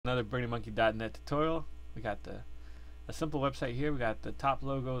another Burning-Monkey.net tutorial. We got a simple website here. We got the top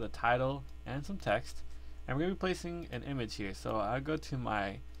logo, the title, and some text. And we're going to be placing an image here. So I'll go to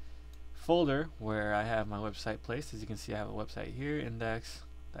my folder where I have my website placed. As you can see, I have a website here,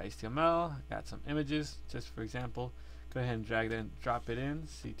 index.html. Got some images, just for example. Go ahead and drag that and drop it in,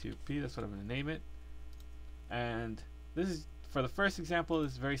 C2P, that's what I'm going to name it. And this is, for the first example,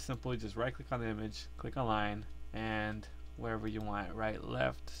 it's very simple. You just right click on the image, click align, and wherever you want it, right,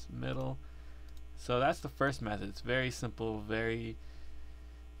 left, middle. So that's the first method. It's very simple, very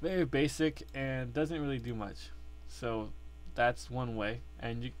basic, and doesn't really do much. So that's one way.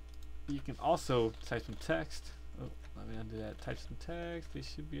 And you can also type some text. Oh, let me undo that. Type some text. We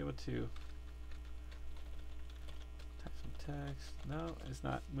should be able to type some text. No, it's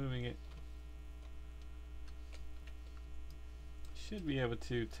not moving it. Should be able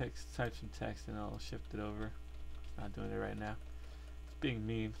to type some text and I'll shift it over. Not doing it right now. It's being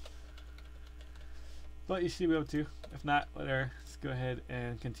mean. But you should be able to. If not, whatever. Let's go ahead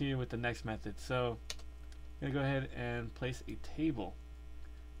and continue with the next method. So I'm gonna go ahead and place a table.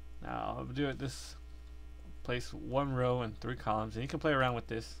 Now I'll do it this. Place one row and 3 columns, and you can play around with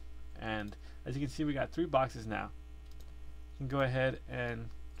this. And as you can see, we got 3 boxes now. You can go ahead and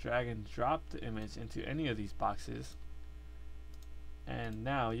drag and drop the image into any of these boxes. And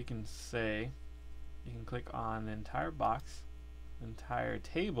now you can say, you can click on the entire box, entire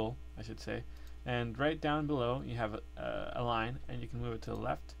table, I should say, and right down below you have a line, and you can move it to the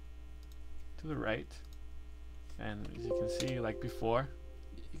left, to the right, and as you can see, like before,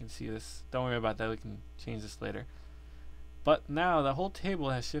 you can see this. Don't worry about that, we can change this later. But now the whole table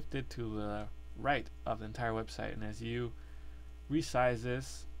has shifted to the right of the entire website, and as you resize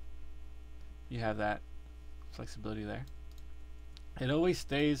this, you have that flexibility there. It always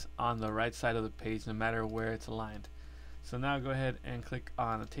stays on the right side of the page no matter where it's aligned. So now go ahead and click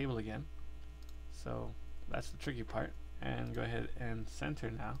on the table again. So that's the tricky part. And go ahead and center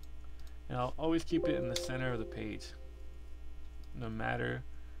now. And I'll always keep it in the center of the page, no matter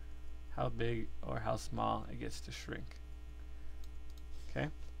how big or how small it gets to shrink. Okay.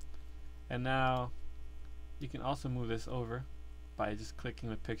 And now you can also move this over by just clicking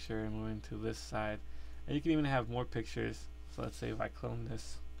the picture and moving to this side. And you can even have more pictures. So let's say if I clone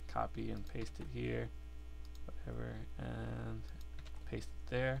this, copy and paste it here, whatever, and paste it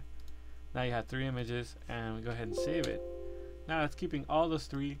there. Now you have 3 images, and we go ahead and save it. Now it's keeping all those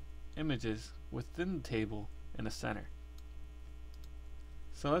 3 images within the table in the center.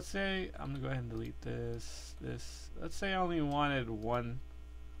 So let's say I'm gonna go ahead and delete this. Let's say I only wanted 1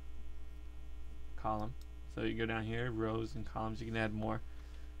 column. So you go down here, rows and columns. You can add more.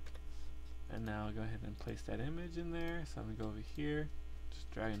 And now I'll go ahead and place that image in there. So I'm going to go over here, just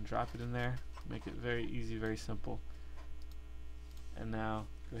drag and drop it in there, make it very easy, very simple. And now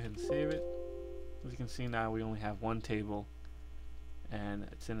go ahead and save it. As you can see, now we only have 1 table and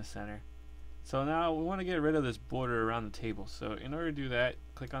it's in the center. So now we want to get rid of this border around the table. So in order to do that,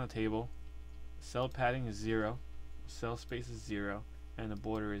 click on the table, cell padding is 0, cell space is 0, and the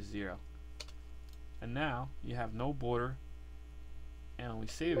border is 0. And now you have no border, and when we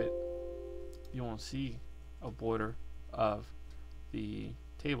save it, you won't see a border of the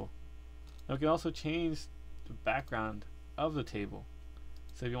table. Now we can also change the background of the table.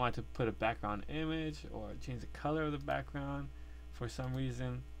 So if you want to put a background image or change the color of the background for some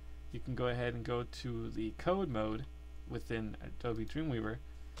reason, you can go ahead and go to the code mode within Adobe Dreamweaver.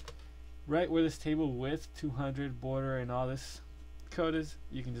 Right where this table width, 200, border, and all this code is,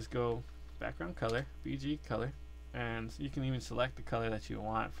 you can just go background color, BG color, and you can even select the color that you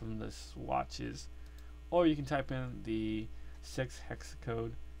want from the swatches, or you can type in the 6 hex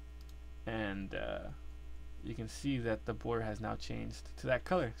code, and you can see that the border has now changed to that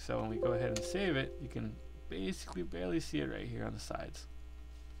color. So when we go ahead and save it, you can basically barely see it right here on the sides.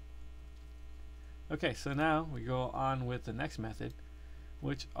 Okay, so now we go on with the next method,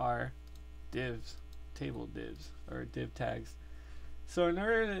 which are divs, table divs, or div tags. So in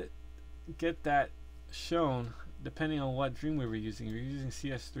order to get that shown, depending on what Dreamweaver you're using, if you're using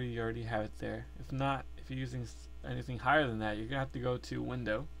CS3, you already have it there. If not, if you're using anything higher than that, you're gonna have to go to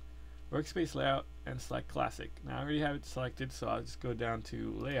Window, Workspace Layout, and select Classic. Now I already have it selected, so I'll just go down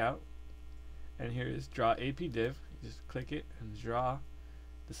to Layout, and here is Draw AP Div. You just click it and draw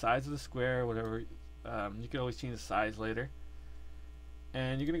the size of the square, whatever. You can always change the size later,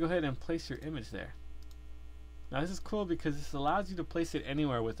 and you're gonna go ahead and place your image there. Now this is cool because this allows you to place it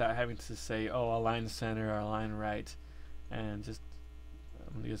anywhere without having to say, oh, align center or align right, and just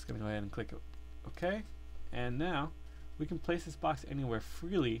I'm just gonna go ahead and click OK. And now we can place this box anywhere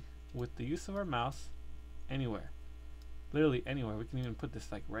freely with the use of our mouse, anywhere. literally anywhere. We can even put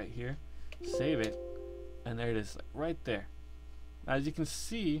this like right here, save it, and there it is, like right there. As you can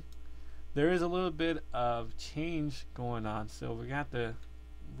see, there is a little bit of change going on, so we got to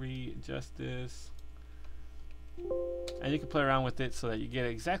readjust this, and you can play around with it so that you get it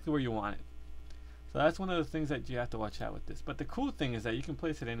exactly where you want it. So that's one of the things that you have to watch out with this. But the cool thing is that you can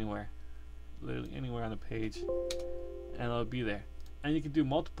place it anywhere, literally anywhere on the page, and it'll be there. And you can do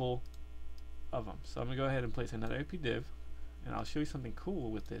multiple of them. So I'm gonna go ahead and place another AP div, and I'll show you something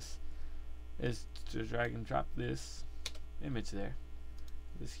cool with this. Is to drag and drop this image there,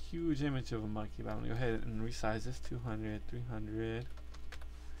 this huge image of a monkey. But I'm gonna go ahead and resize this 200, 300.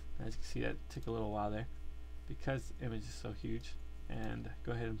 As you can see, that took a little while there because the image is so huge. And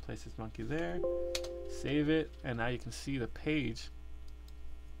go ahead and place this monkey there, save it, and now you can see the page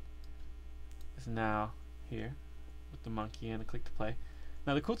is now here with the monkey and a click to play.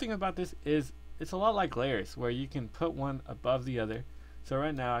 Now the cool thing about this is it's a lot like layers, where you can put one above the other. So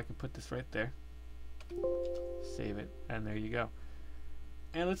right now I can put this right there, save it, and there you go.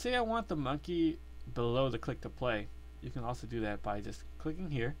 And let's say I want the monkey below the click to play. You can also do that by just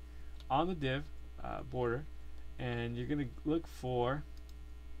clicking here on the div border, and you're going to look for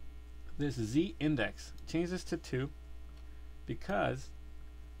this Z index. Change this to 2, because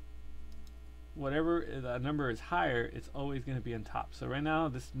whatever the number is higher, it's always going to be on top. So right now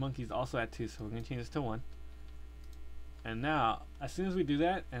this monkey is also at 2, so we're going to change this to 1. And now as soon as we do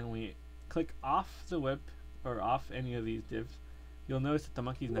that and we click off the web or off any of these divs, you'll notice that the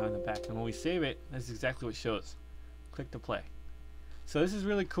monkey is now in the back, and when we save it, that's exactly what it shows. Click to play. So this is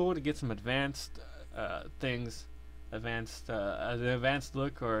really cool to get some advanced things, an advanced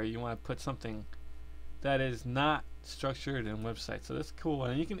look, or you want to put something that is not structured in websites. So that's cool.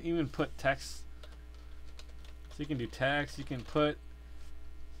 And you can even put text. So you can do text, you can put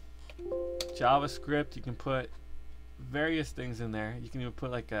JavaScript, you can put various things in there. You can even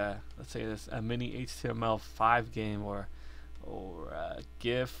put like let's say this a mini HTML5 game, or a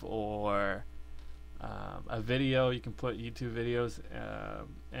GIF, or a video. You can put YouTube videos,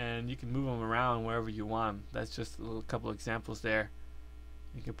 and you can move them around wherever you want. That's just a little couple examples there.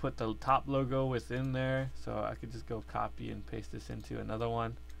 You can put the top logo within there, so I could just go copy and paste this into another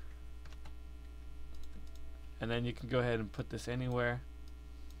one, and then you can go ahead and put this anywhere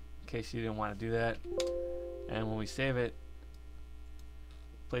in case you didn't want to do that. And when we save it,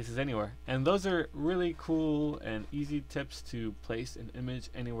 places anywhere. And those are really cool and easy tips to place an image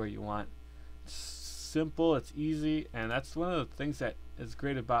anywhere you want. It's simple, it's easy, and that's one of the things that is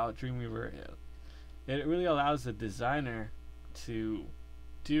great about Dreamweaver. It really allows the designer to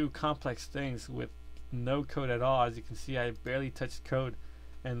do complex things with no code at all. As you can see, I barely touched code,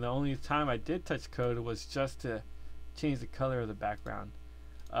 and the only time I did touch code was just to change the color of the background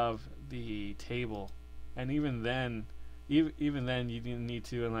of the table. And even then you didn't need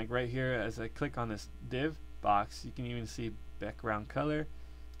to. And like right here, as I click on this div box, you can even see background color.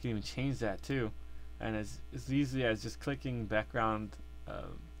 You can even change that too, and as easy as just clicking background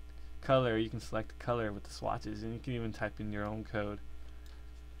color, you can select the color with the swatches, and you can even type in your own code.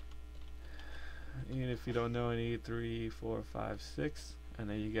 Even if you don't know any, 3, 4, 5, 6, and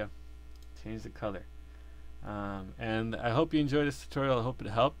there you go, change the color. And I hope you enjoyed this tutorial. I hope it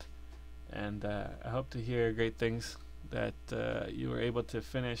helped, and I hope to hear great things, that you were able to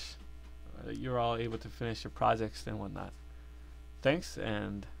finish, you're all able to finish your projects and whatnot. Thanks,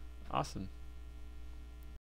 and awesome.